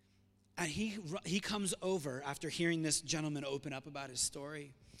 And he comes over after hearing this gentleman open up about his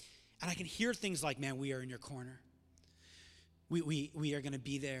story. And I can hear things like, man, we are in your corner. We are going to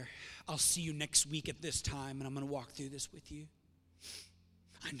be there. I'll see you next week at this time, and I'm going to walk through this with you.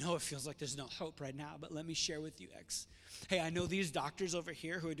 I know it feels like there's no hope right now, but let me share with you, X. Hey, I know these doctors over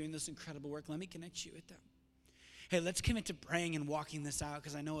here who are doing this incredible work. Let me connect you with them. Hey, let's commit to praying and walking this out,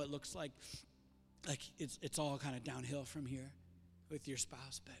 because I know it looks like it's all kind of downhill from here with your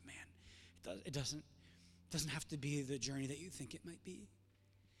spouse, but man, it doesn't have to be the journey that you think it might be.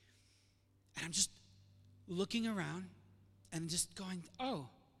 And I'm just looking around and just going, oh,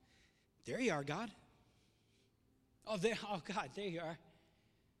 there you are, God. Oh, God, there you are.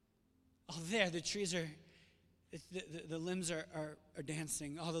 Oh, there, the trees are, the limbs are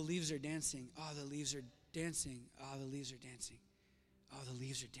dancing. Oh, the leaves are dancing. Oh, the leaves are dancing. Oh, the leaves are dancing. Oh, the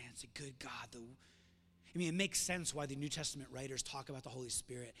leaves are dancing. Good God. It makes sense why the New Testament writers talk about the Holy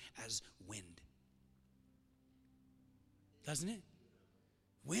Spirit as wind. Doesn't it?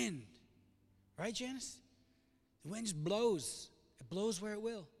 Wind. Right, Janice? The wind just blows. It blows where it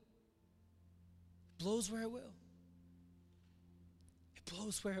will. It blows where it will. It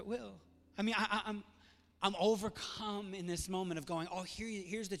blows where it will. I'm overcome in this moment of going, oh,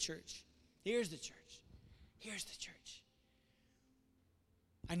 here's the church. Here's the church. Here's the church.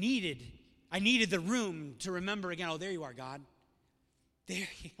 I needed the room to remember again, oh, there you are, God.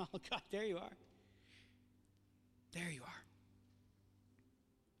 Oh, God, there you are. There you are.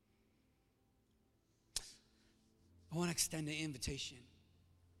 I want to extend an invitation.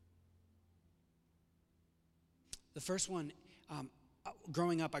 The first one,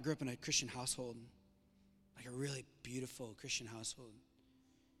 growing up, I grew up in a Christian household, like a really beautiful Christian household.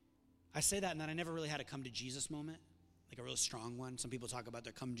 I say that in that I never really had a come to Jesus moment, like a real strong one. Some people talk about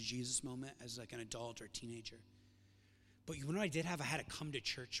their come to Jesus moment as like an adult or a teenager. But you know what I did have? I had a come to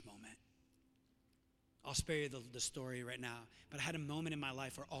church moment. I'll spare you the story right now. But I had a moment in my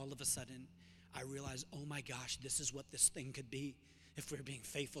life where all of a sudden I realized, oh my gosh, this is what this thing could be if we're being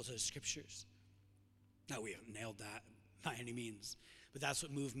faithful to the scriptures. Now, we haven't nailed that by any means. But that's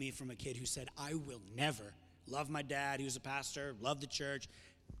what moved me from a kid who said, I will never love my dad, he was a pastor, love the church,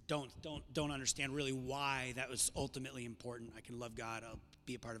 don't understand really why that was ultimately important. I can love God, I'll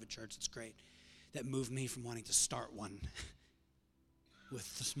be a part of a church, it's great. That moved me from wanting to start one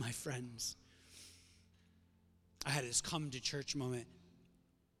with my friends. I had this come to church moment.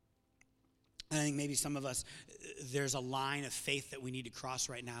 I think maybe some of us, there's a line of faith that we need to cross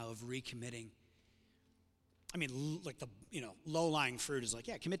right now of recommitting. Like the low-lying fruit is like,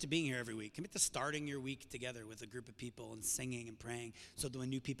 yeah, commit to being here every week. Commit to starting your week together with a group of people and singing and praying so that when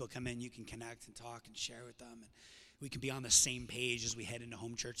new people come in, you can connect and talk and share with them. And we can be on the same page as we head into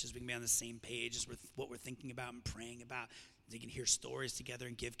home churches. We can be on the same page as with what we're thinking about and praying about. They can hear stories together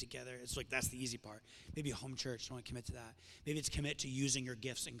and give together. It's like that's the easy part. Maybe a home church, don't want to commit to that. Maybe it's commit to using your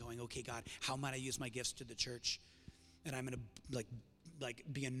gifts and going, okay, God, how might I use my gifts to the church? And I'm going to like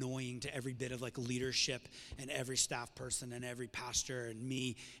be annoying to every bit of like leadership and every staff person and every pastor and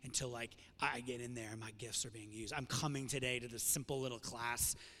me until like I get in there and my gifts are being used. I'm coming today to this simple little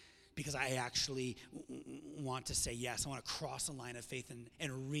class because I actually want to say yes. I want to cross a line of faith and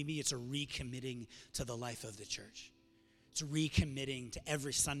it's a recommitting to the life of the church. It's recommitting to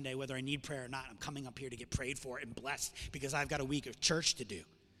every Sunday, whether I need prayer or not. I'm coming up here to get prayed for and blessed because I've got a week of church to do.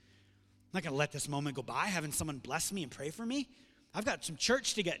 I'm not going to let this moment go by having someone bless me and pray for me. I've got some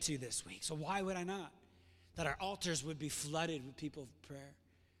church to get to this week, so why would I not? That our altars would be flooded with people of prayer.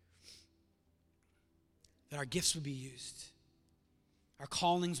 That our gifts would be used. Our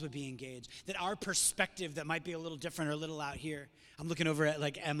callings would be engaged. That our perspective that might be a little different or a little out here. I'm looking over at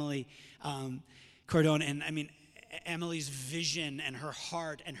like Emily Cordone, and I mean, Emily's vision and her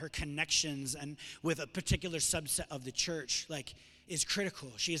heart and her connections and with a particular subset of the church like is critical.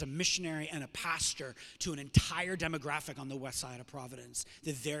 She is a missionary and a pastor to an entire demographic on the west side of Providence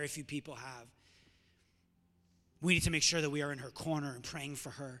that very few people have. We need to make sure that we are in her corner and praying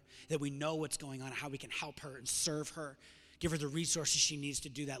for her, that we know what's going on, how we can help her and serve her, give her the resources she needs to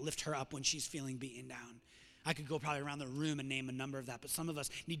do that, lift her up when she's feeling beaten down. I could go probably around the room and name a number of that, but some of us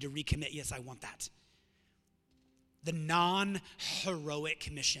need to recommit. Yes, I want that. The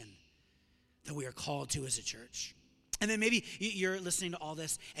non-heroic mission that we are called to as a church. And then maybe you're listening to all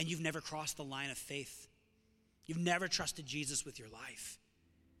this and you've never crossed the line of faith. You've never trusted Jesus with your life.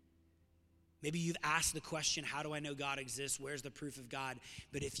 Maybe you've asked the question, how do I know God exists? Where's the proof of God?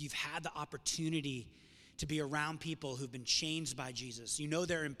 But if you've had the opportunity to be around people who've been changed by Jesus, you know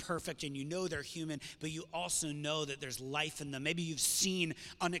they're imperfect and you know they're human, but you also know that there's life in them. Maybe you've seen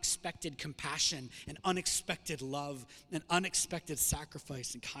unexpected compassion and unexpected love and unexpected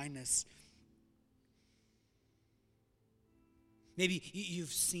sacrifice and kindness. Maybe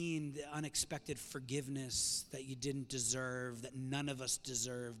you've seen the unexpected forgiveness that you didn't deserve, that none of us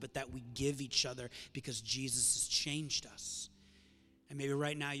deserve, but that we give each other because Jesus has changed us. And maybe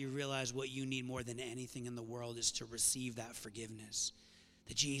right now you realize what you need more than anything in the world is to receive that forgiveness.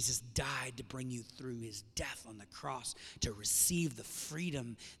 That Jesus died to bring you through his death on the cross, to receive the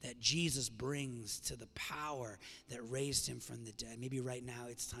freedom that Jesus brings to the power that raised him from the dead. Maybe right now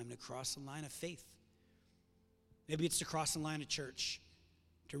it's time to cross the line of faith. Maybe it's to cross the line of church,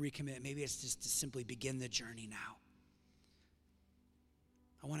 to recommit. Maybe it's just to simply begin the journey now.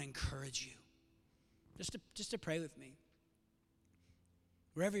 I want to encourage you just to pray with me.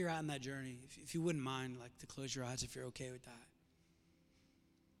 Wherever you're at in that journey, if you wouldn't mind, like to close your eyes if you're okay with that.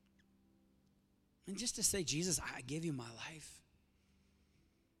 And just to say, Jesus, I give you my life.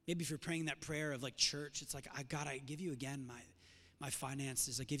 Maybe if you're praying that prayer of like church, it's like, God, I give you again my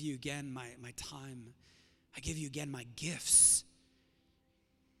finances. I give you again my time. I give you again my gifts.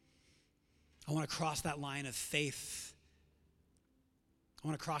 I want to cross that line of faith. I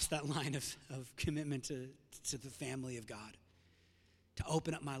want to cross that line of commitment to the family of God, to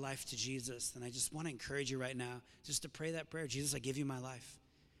open up my life to Jesus. And I just want to encourage you right now just to pray that prayer. Jesus, I give you my life.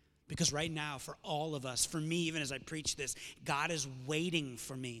 Because right now, for all of us, for me, even as I preach this, God is waiting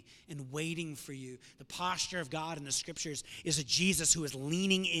for me and waiting for you. The posture of God in the scriptures is a Jesus who is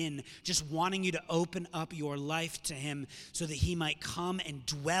leaning in, just wanting you to open up your life to him so that he might come and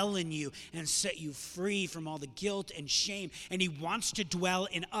dwell in you and set you free from all the guilt and shame. And he wants to dwell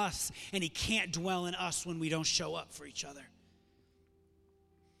in us, and he can't dwell in us when we don't show up for each other.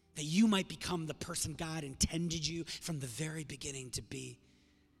 That you might become the person God intended you from the very beginning to be.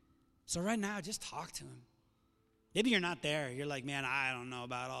 So right now, just talk to him. Maybe you're not there. You're like, man, I don't know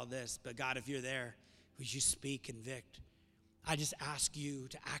about all this. But God, if you're there, would you speak, convict? I just ask you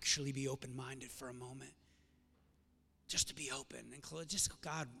to actually be open-minded for a moment. Just to be open and close. Just,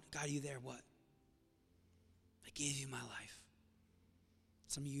 God, are you there? What? I gave you my life.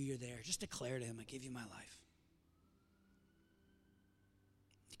 Some of you, you're there. Just declare to him, I give you my life.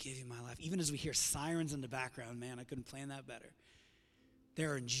 I give you my life. Even as we hear sirens in the background, man, I couldn't plan that better.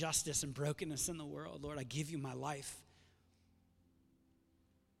 There are injustice and brokenness in the world. Lord, I give you my life.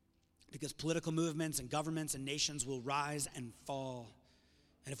 Because political movements and governments and nations will rise and fall.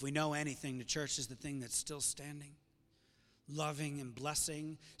 And if we know anything, the church is the thing that's still standing. Loving and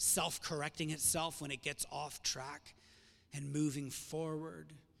blessing, self-correcting itself when it gets off track, and moving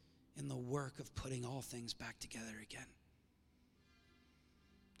forward in the work of putting all things back together again.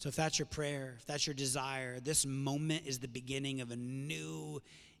 So if that's your prayer, if that's your desire, this moment is the beginning of a new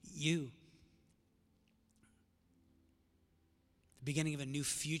you. The beginning of a new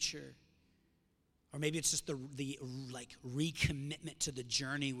future Or maybe it's just the recommitment to the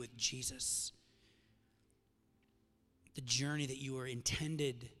journey with Jesus. The journey that you were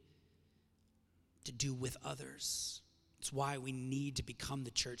intended to do with others. It's why we need to become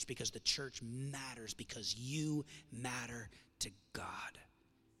the church, because the church matters, because you matter to God.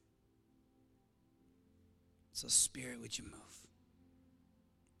 So Spirit, would you move?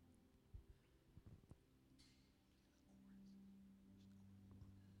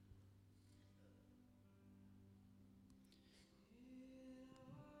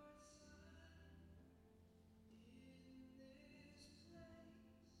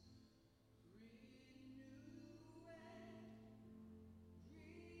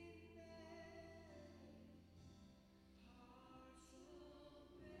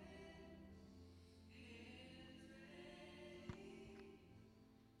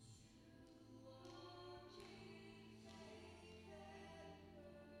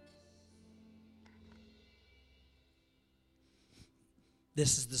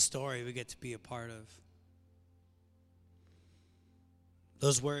 This is the story we get to be a part of.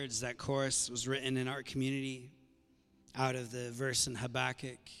 Those words, that chorus was written in our community out of the verse in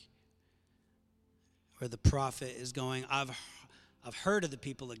Habakkuk where the prophet is going, I've heard of the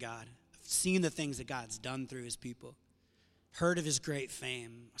people of God. I've seen the things that God's done through his people. Heard of his great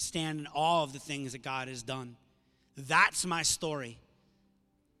fame. Stand in awe of the things that God has done. That's my story.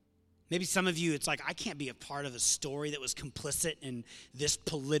 Maybe some of you, it's like, I can't be a part of a story that was complicit in this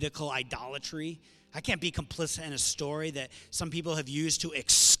political idolatry. I can't be complicit in a story that some people have used to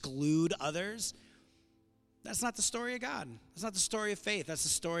exclude others. That's not the story of God. That's not the story of faith. That's the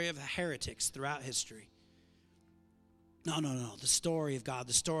story of heretics throughout history. No. The story of God,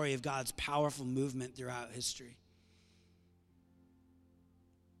 the story of God's powerful movement throughout history.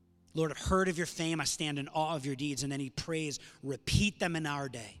 Lord, I've heard of your fame. I stand in awe of your deeds. And then he prays, repeat them in our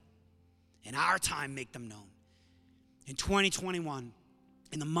day. In our time, make them known. In 2021,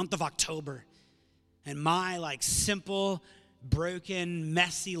 in the month of October, in my simple, broken,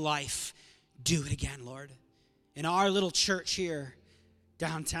 messy life, do it again, Lord. In our little church here,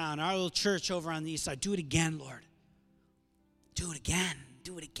 downtown, our little church over on the east side, do it again, Lord. Do it again,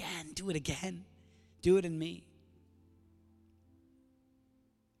 do it again, do it again. Do it in me.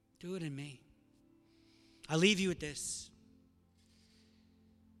 Do it in me. I leave you with this.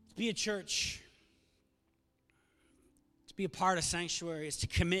 To be a church, to be a part of Sanctuary, is to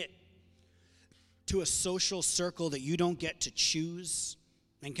commit to a social circle that you don't get to choose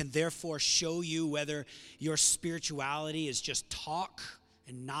and can therefore show you whether your spirituality is just talk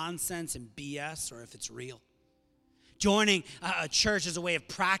and nonsense and BS or if it's real. Joining a church is a way of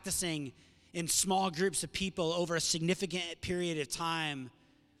practicing in small groups of people over a significant period of time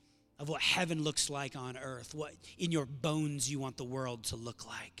of what heaven looks like on earth, what in your bones you want the world to look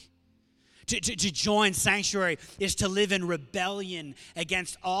like. To join Sanctuary is to live in rebellion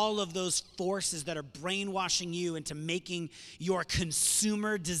against all of those forces that are brainwashing you into making your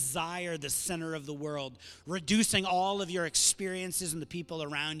consumer desire the center of the world, reducing all of your experiences and the people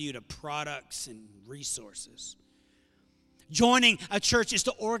around you to products and resources. Joining a church is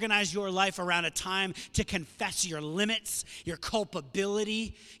to organize your life around a time to confess your limits, your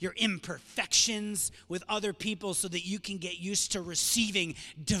culpability, your imperfections with other people so that you can get used to receiving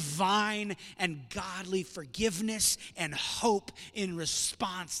divine and godly forgiveness and hope in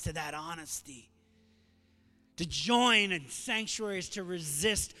response to that honesty. To join in Sanctuary is to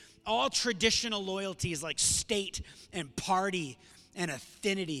resist all traditional loyalties like state and party and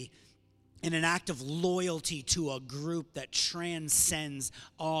affinity, in an act of loyalty to a group that transcends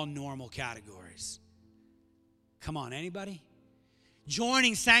all normal categories. Come on, anybody?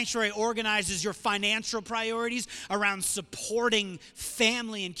 Joining Sanctuary organizes your financial priorities around supporting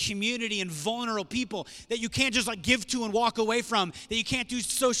family and community and vulnerable people that you can't just give to and walk away from, that you can't do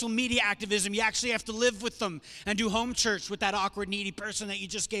social media activism. You actually have to live with them and do home church with that awkward, needy person that you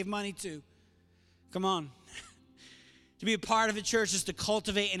just gave money to. Come on. To be a part of a church is to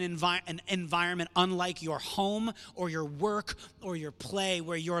cultivate an environment unlike your home or your work or your play,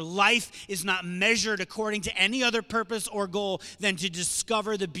 where your life is not measured according to any other purpose or goal than to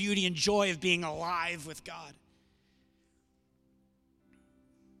discover the beauty and joy of being alive with God.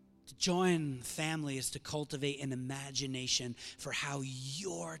 To join family is to cultivate an imagination for how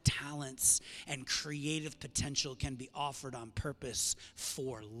your talents and creative potential can be offered on purpose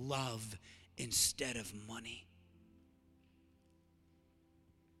for love instead of money.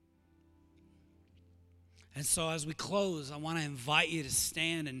 And so as we close, I want to invite you to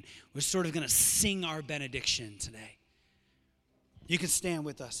stand, and we're sort of going to sing our benediction today. You can stand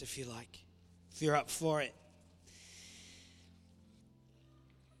with us if you like, if you're up for it.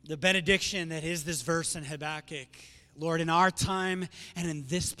 the benediction that is this verse in Habakkuk. Lord, in our time and in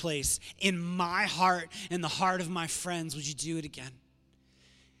this place, in my heart and the heart of my friends, would you do it again?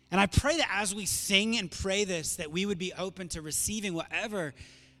 And I pray that as we sing and pray this, that we would be open to receiving whatever.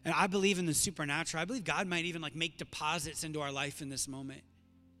 And I believe in the supernatural. I believe God might even make deposits into our life in this moment.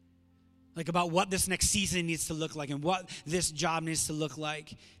 About what this next season needs to look like and what this job needs to look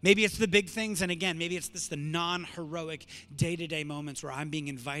like. Maybe it's the big things, and again, maybe it's the non-heroic day-to-day moments where I'm being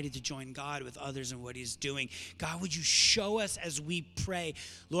invited to join God with others in what he's doing. God, would you show us as we pray,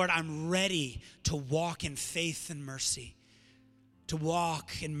 Lord, I'm ready to walk in faith and mercy, to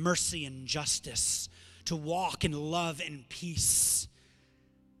walk in mercy and justice, to walk in love and peace,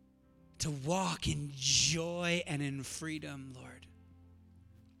 to walk in joy and in freedom, Lord.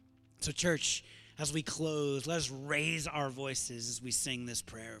 So church, as we close, let us raise our voices as we sing this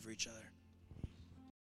prayer over each other.